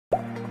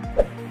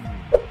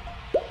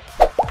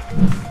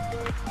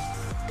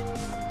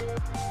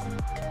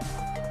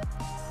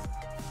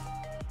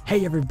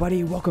Hey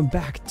everybody, welcome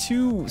back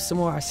to some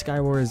more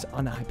Skywars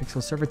on the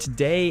Hypixel server.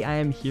 Today I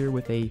am here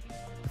with a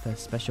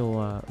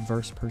special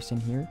verse person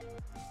here.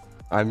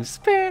 I'm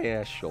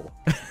special.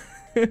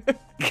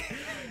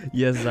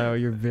 Yes, Zyro,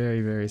 you're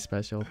very, very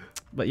special.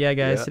 But yeah,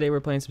 guys, today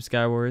we're playing some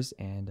Skywars,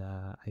 and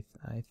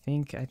I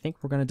think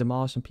we're gonna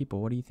demolish some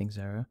people. What do you think,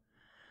 Zyro?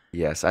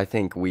 Yes, I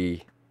think we're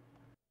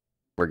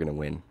gonna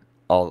win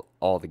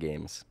all the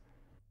games.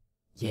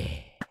 Yeah.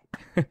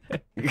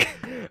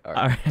 All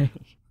right.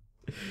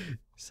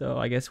 So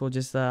I guess we'll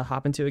just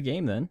hop into a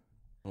game then.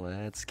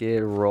 Let's get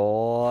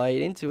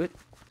right into it.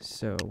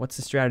 So what's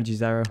the strategy,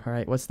 Zyro? All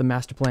right, what's the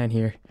master plan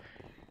here?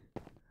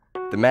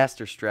 The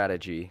master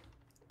strategy.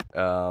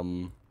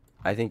 I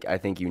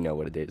think you know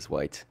what it is,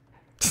 White.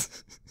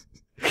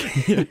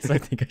 Yes, I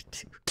think I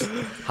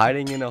do.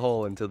 Hiding in a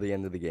hole until the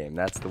end of the game.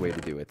 That's the way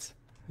to do it.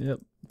 Yep,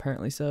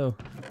 apparently so.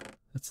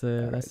 That's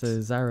the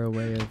Zyro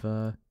way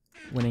of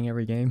winning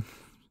every game.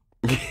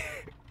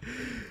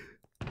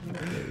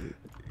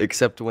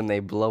 Except when they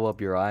blow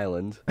up your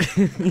island.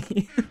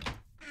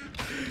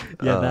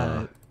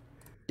 Yeah,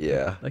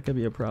 yeah. that could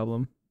be a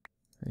problem.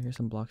 Right, here's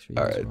some blocks for you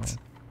as well.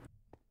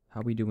 How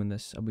are we doing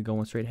this? Are we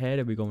going straight ahead?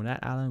 Are we going that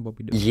island? What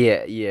we doing?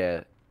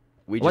 Yeah.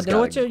 We just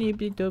what's your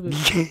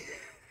doing?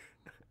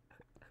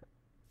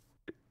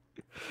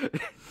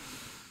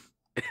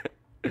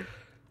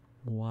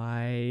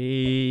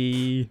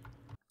 Why?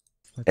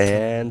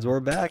 And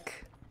we're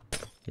back.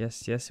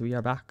 Yes, we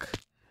are back.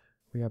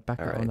 We are back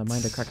on the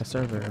Minecraft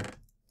server.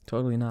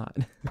 Totally not.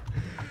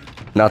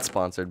 Not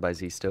sponsored by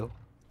Zisto.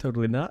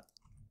 Totally not.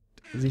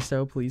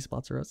 Zisto, please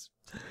sponsor us.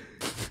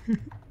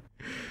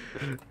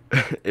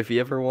 If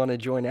you ever want to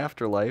join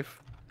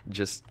Afterlife,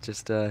 just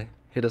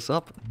hit us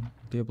up.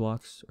 Do you have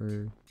blocks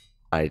or?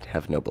 I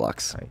have no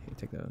blocks. Alright, here,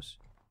 take those.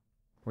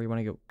 Where you want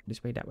to go?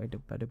 This way, that way,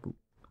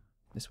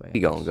 this way. We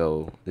gonna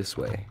go this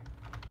way.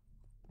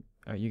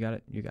 Alright, you got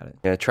it. You got it.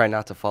 Yeah, try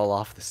not to fall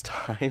off this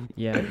time.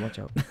 Yeah, watch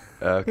out.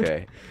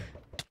 Okay.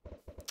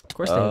 Of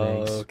course they have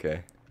eggs.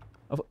 Okay.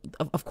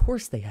 Of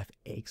course they have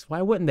eggs.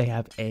 Why wouldn't they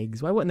have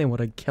eggs? Why wouldn't they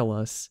want to kill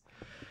us?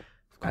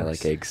 I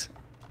like eggs.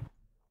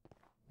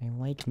 I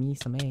like me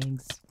some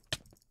eggs.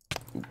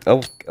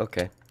 Oh,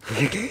 okay.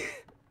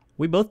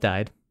 We both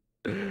died.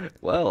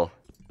 Well.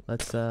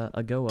 Let's go.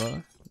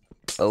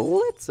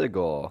 Let's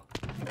go.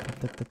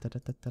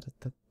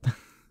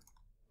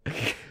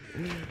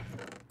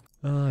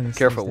 Oh,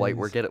 careful, White.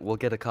 We'll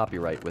get a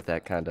copyright with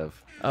that kind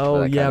of.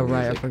 Oh yeah,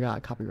 right. I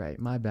forgot copyright.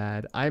 My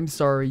bad. I'm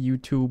sorry,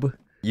 YouTube.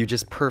 You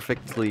just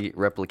perfectly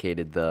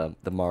replicated the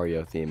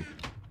Mario theme.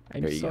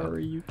 I'm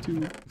sorry,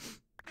 YouTube.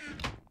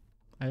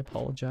 I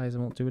apologize. I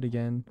won't do it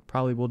again.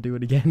 Probably will do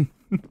it again.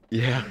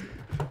 Yeah.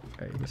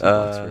 Alright, here's some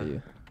blocks for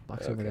you.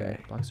 Blocks over there.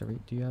 Blocks over.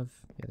 Do you have?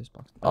 Yeah, there's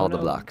blocks. All the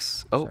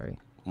blocks. Oh, sorry.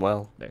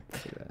 Well. There.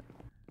 See that.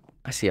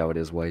 I see how it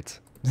is, White.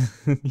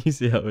 You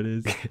see how it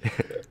is.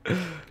 Can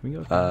we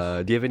go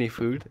do you have any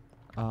food?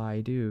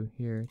 I do.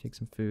 Here, take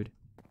some food.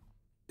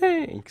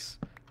 Thanks.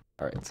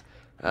 All right.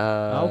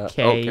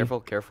 Okay. Oh,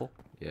 careful.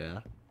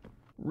 Yeah.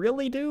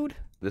 Really, dude?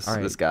 This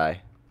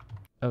guy.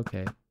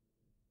 Okay.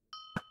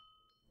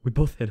 We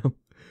both hit him.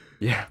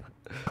 Yeah.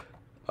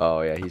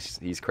 Oh yeah,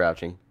 he's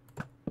crouching.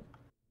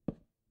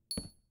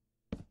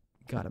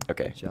 Got him.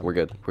 Okay, we're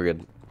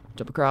good.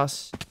 Jump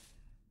across.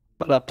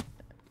 What up?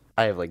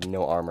 I have like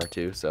no armor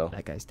too, so.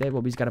 That guy's dead.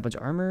 Well, he's got a bunch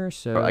of armor,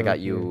 so. Oh, I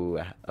got you.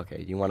 Here.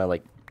 Okay, you want to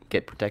like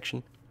get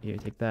protection? Here,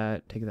 take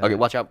that. Take that. Okay,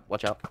 watch out.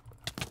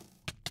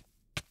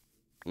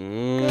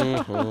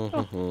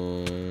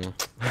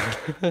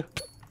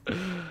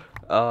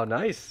 Oh,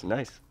 nice.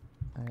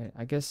 Alright,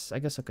 I guess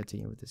I'll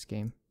continue with this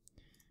game.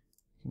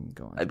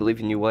 Go on. I believe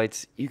in you,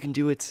 Whites. You can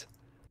do it.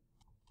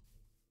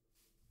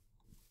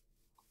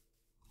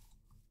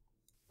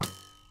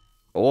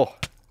 Oh.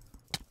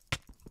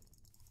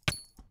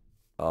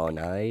 Oh,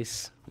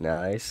 nice.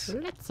 Let's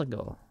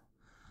go.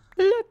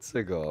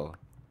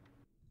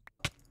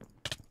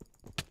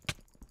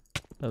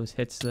 Those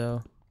hits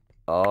though.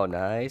 Oh,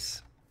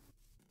 nice.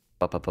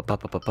 Oh,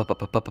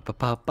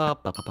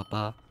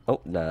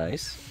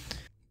 nice.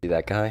 See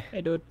that guy?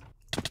 Hey, dude.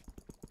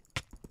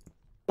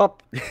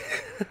 Pop.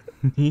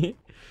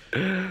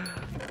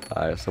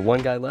 Alright, so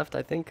one guy left,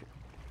 I think.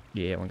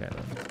 Yeah, one guy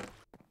left.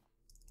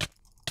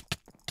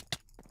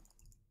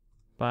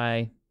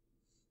 Bye.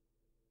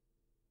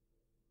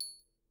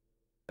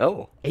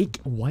 Oh. 8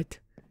 what?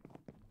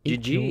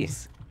 8 GG's.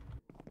 kills?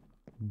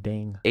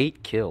 Dang.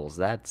 8 kills.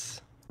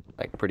 That's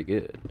like pretty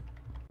good.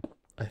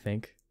 I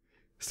think.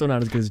 Still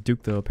not as good as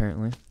Duke though,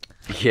 apparently.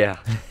 Yeah.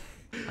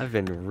 I've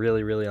been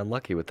really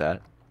unlucky with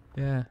that.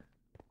 Yeah.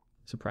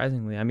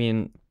 Surprisingly. I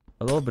mean,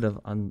 a little bit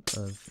of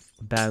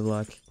bad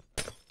luck.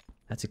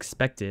 That's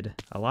expected.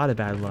 A lot of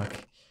bad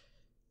luck.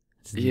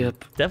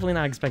 Yep. Definitely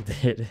not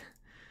expected.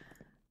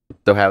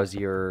 So how's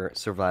your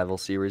survival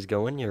series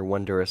going? Your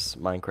wondrous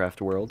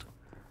Minecraft world?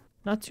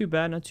 Not too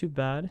bad.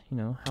 You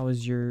know, how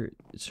is your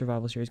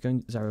survival series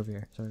going? Zyro over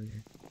here.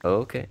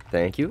 Okay,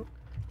 thank you.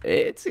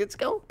 It's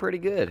going pretty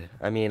good.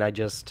 I mean, I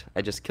just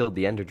killed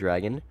the Ender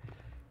Dragon,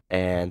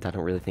 and I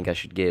don't really think I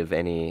should give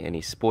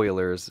any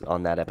spoilers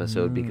on that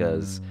episode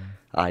because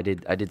I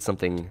did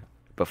something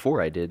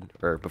before I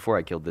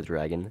killed the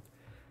dragon.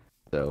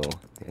 So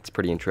it's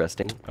pretty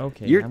interesting.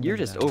 Okay. You're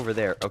just over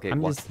there. Okay.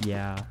 I'm just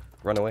yeah.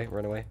 Run away.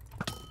 Run away.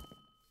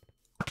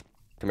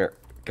 Come here.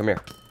 Come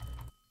here.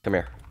 Come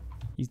here.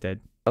 He's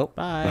dead. Oh.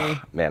 Bye.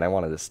 Man, I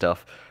wanted this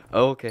stuff.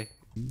 Oh, okay.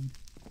 All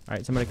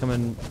right. Somebody come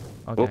in.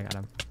 Okay, Oh. I got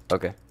him.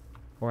 Okay.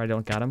 Or I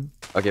don't got him.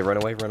 Okay. Run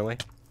away. Run away.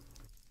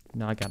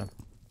 No, I got him.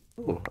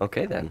 Ooh,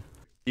 okay then.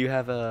 Do you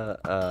have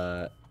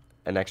an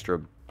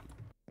extra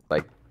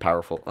like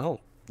powerful?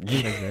 Oh.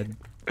 He's dead.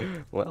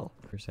 Well.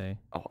 Per se.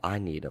 Oh, I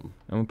need them.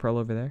 And pearl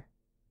over there.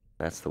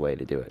 That's the way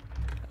to do it.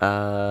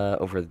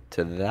 Over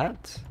to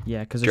that. Yeah,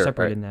 because they're Sure,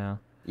 separated alright. now.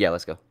 Yeah,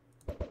 let's go.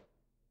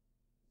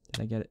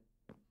 Did I get it?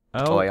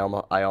 Oh,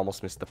 Oh. I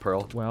almost missed the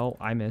pearl. Well,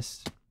 I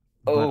missed.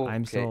 Oh, But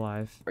I'm still okay.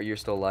 alive. Are you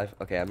still alive?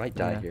 Okay, I might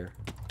die Yeah. here.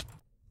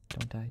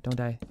 Don't die. Don't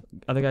die.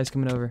 Other guy's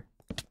coming over.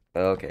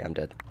 Okay, I'm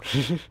dead.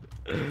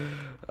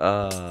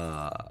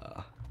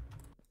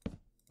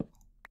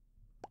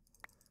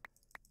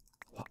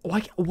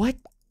 What?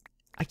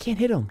 I can't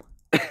hit him.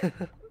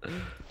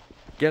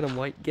 Get him,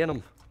 White. Get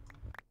him.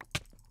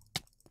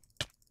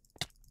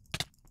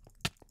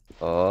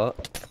 Oh.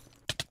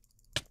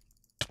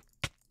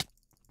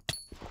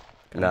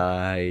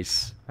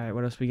 Nice. All right.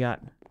 What else we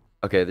got?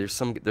 Okay,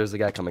 there's a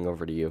guy coming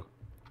over to you.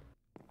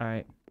 All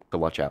right. So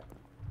watch out.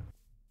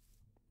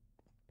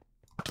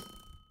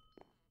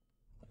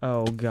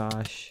 Oh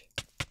gosh.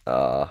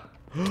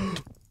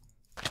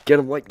 Get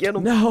him, White. Get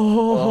him. No.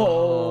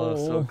 Oh,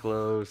 so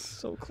close.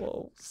 So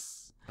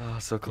close. Oh,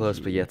 so close,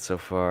 but yet so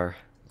far.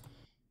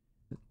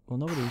 Well,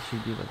 nobody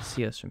should be able to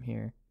see us from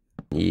here.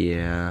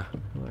 Yeah.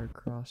 We're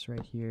across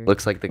right here.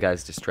 Looks like the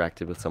guy's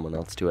distracted with someone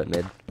else too at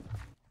mid.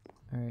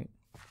 All right.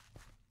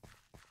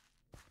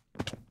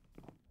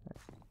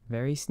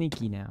 Very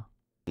sneaky now.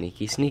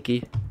 Sneaky,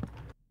 sneaky.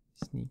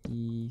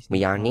 Sneaky.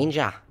 We are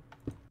ninja.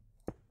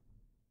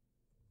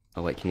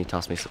 Oh wait, can you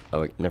toss me some?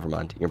 Oh wait, never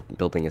mind. You're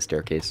building a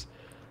staircase.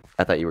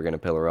 I thought you were gonna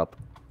pillar up.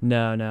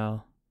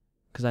 No.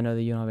 Because I know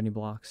that you don't have any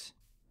blocks.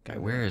 Okay,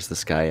 where is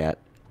this guy at?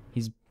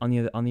 He's on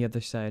the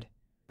other side.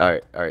 All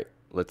right.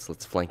 Let's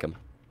flank him.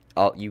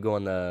 You go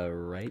on the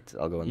right.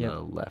 I'll go on the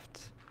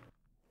left.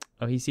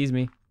 Oh, he sees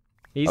me.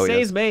 He Oh, he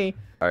sees does. me.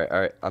 All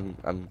right.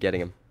 I'm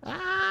getting him.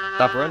 Ah!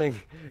 Stop running.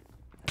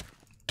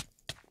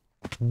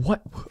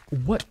 What?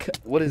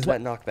 What is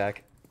that knockback?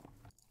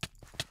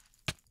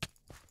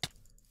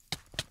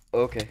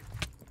 Okay.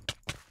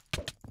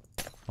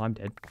 Oh, I'm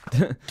dead.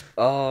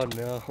 Oh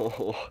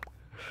no.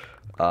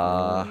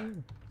 All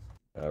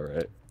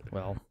right.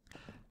 Well,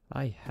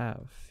 I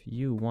have.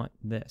 You want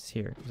this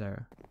here,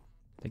 Zyro?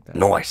 Take that.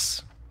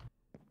 Nice.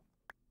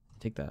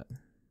 Take that.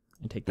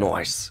 And take that.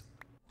 Nice.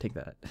 Take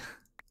that.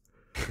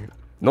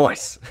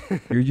 Nice.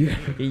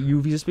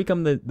 You've just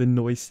become the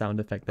noise sound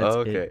effect. That's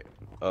it.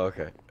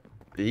 Okay.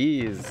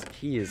 He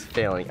is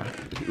failing.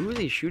 Who is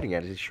he shooting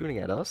at? Is he shooting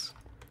at us?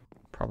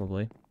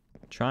 Probably.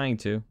 Trying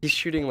to. He's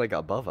shooting like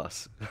above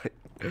us.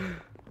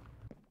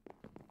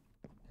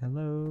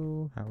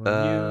 Hello. How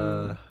are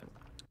you?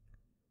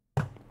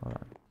 Hold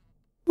on.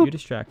 You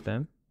distract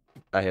them.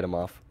 I hit him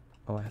off.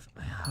 Oh,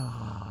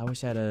 I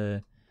wish I had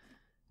a.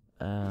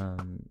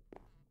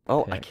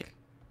 Oh, I pick. can't.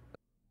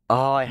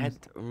 Oh, I had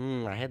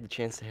the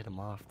chance to hit him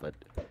off, but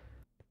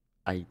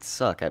I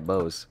suck at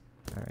bows.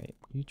 All right,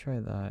 you try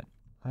that.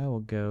 I will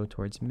go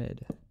towards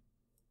mid.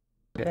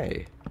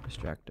 Okay.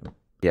 Distract him.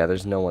 Yeah,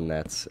 there's no one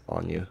that's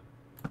on you.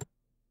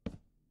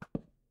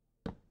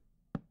 All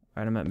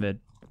right, I'm at mid.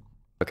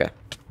 Okay.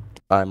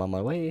 I'm on my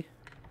way.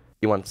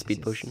 You want speed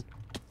Jesus. potion?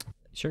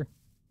 Sure.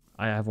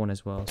 I have one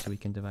as well, so we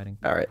can divide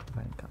and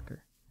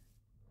conquer.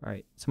 All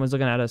right, someone's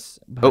looking at us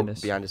behind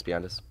us. Behind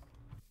us.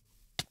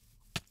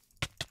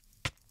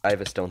 I have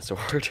a stone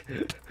sword.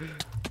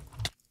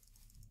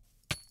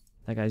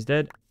 That guy's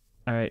dead.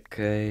 All right.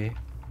 Okay.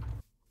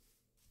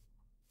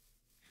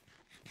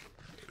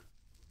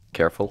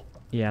 Careful.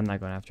 Yeah, I'm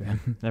not going after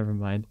him. Never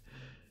mind.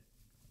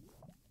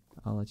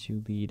 I'll let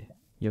you lead.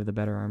 You have the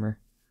better armor.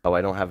 Oh,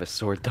 I don't have a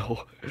sword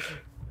though.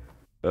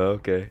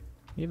 Okay.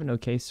 You have an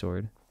okay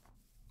sword.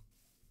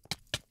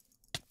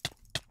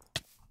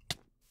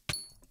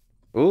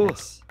 Ooh.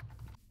 Nice.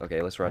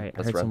 Okay, let's run. All right, I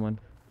Let's heard run. someone.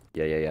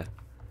 Yeah.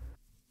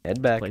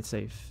 Head back. Play it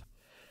safe.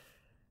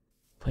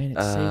 Playing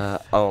it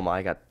safe. Oh my,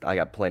 I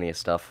got plenty of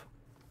stuff.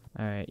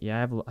 All right.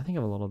 Yeah, I think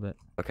I have a little bit.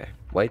 Okay.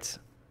 Whites.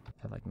 I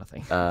have like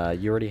nothing.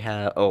 You already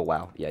have. Oh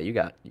wow. Yeah,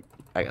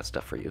 I got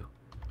stuff for you.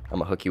 I'm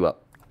gonna hook you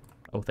up.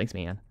 Oh, thanks,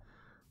 man.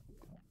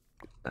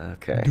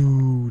 Okay.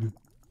 Dude.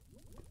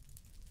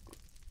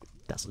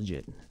 That's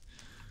legit.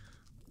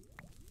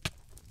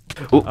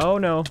 Ooh. Oh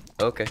no.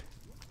 Okay.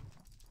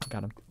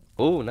 Got him.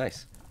 Oh,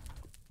 nice.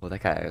 Oh,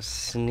 that guy is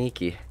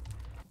sneaky.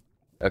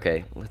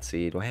 Okay, let's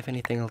see. Do I have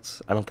anything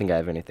else? I don't think I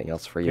have anything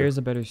else for you. Here's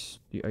a better. Oh,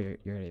 you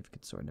already have a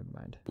good sword. Never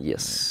mind.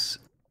 Yes.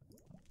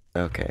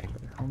 Okay.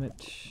 Better helmet.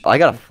 I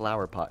got a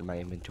flower pot in my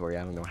inventory.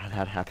 I don't know how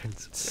that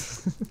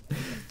happens.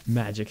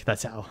 Magic.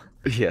 That's how.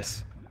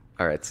 Yes.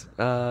 All right.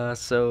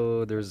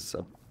 So there's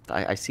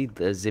I see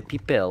the zippy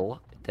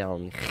pill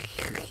down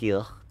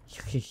here.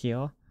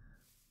 Here.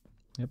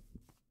 Yep.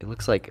 It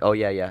looks like, oh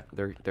yeah,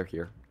 they're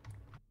here.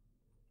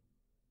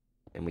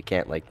 And we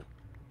can't like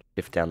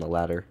shift down the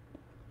ladder.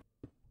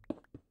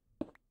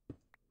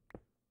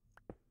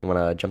 You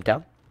wanna jump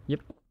down?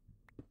 Yep.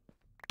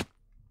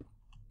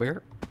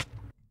 Where?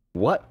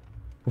 What?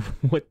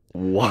 What?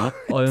 What?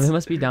 Oh, it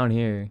must be down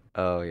here.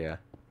 Oh yeah.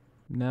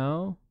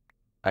 No?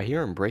 I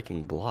hear him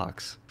breaking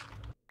blocks.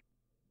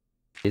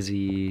 Is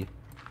he?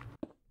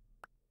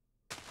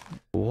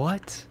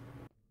 What?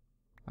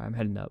 I'm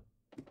heading up.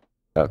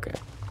 Okay.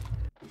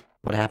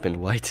 What happened,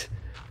 White?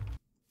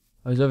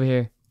 I was over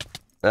here.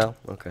 Oh,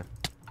 okay.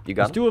 You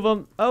got There's two of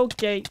them.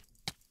 Okay.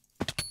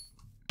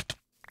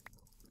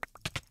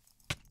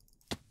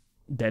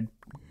 Dead.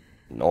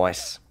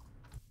 Nice.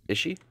 Is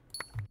she?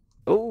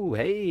 Oh,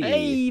 hey.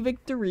 Hey,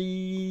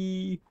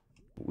 victory.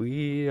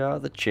 We are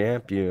the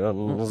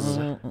champions.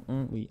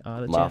 We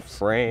are the My champs.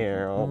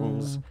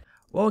 friends.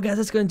 Well, guys,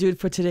 that's going to do it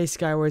for today's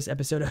Skywars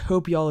episode. I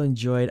hope you all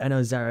enjoyed. I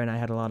know Zyro and I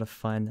had a lot of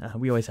fun.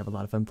 We always have a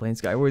lot of fun playing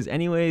Skywars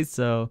anyways,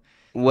 so...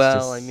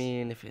 Well, I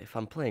mean, if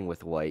I'm playing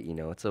with White, you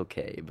know, it's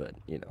okay, but,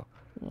 you know.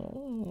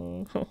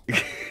 Oh. I'm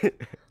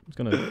just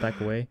going to back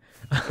away.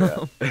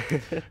 Yeah.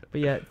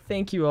 But yeah,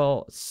 thank you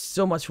all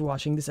so much for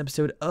watching this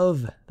episode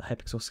of the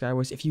Hypixel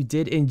Skywars. If you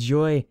did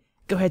enjoy,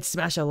 go ahead,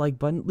 smash that like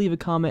button, leave a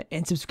comment,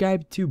 and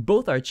subscribe to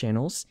both our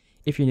channels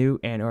if you're new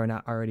and or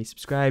not already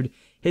subscribed.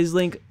 His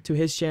link to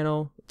his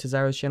channel, to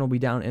Zyro's channel, will be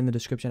down in the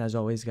description as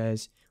always,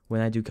 guys, when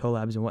I do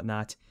collabs and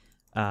whatnot.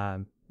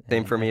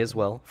 Same for me as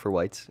well, for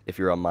Whites, if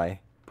you're on my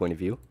point of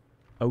view.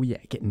 Oh yeah,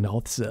 getting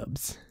all the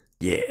subs.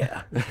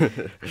 Yeah.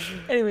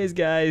 Anyways,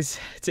 guys,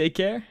 take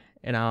care,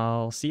 and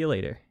I'll see you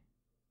later.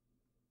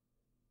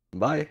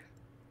 Bye.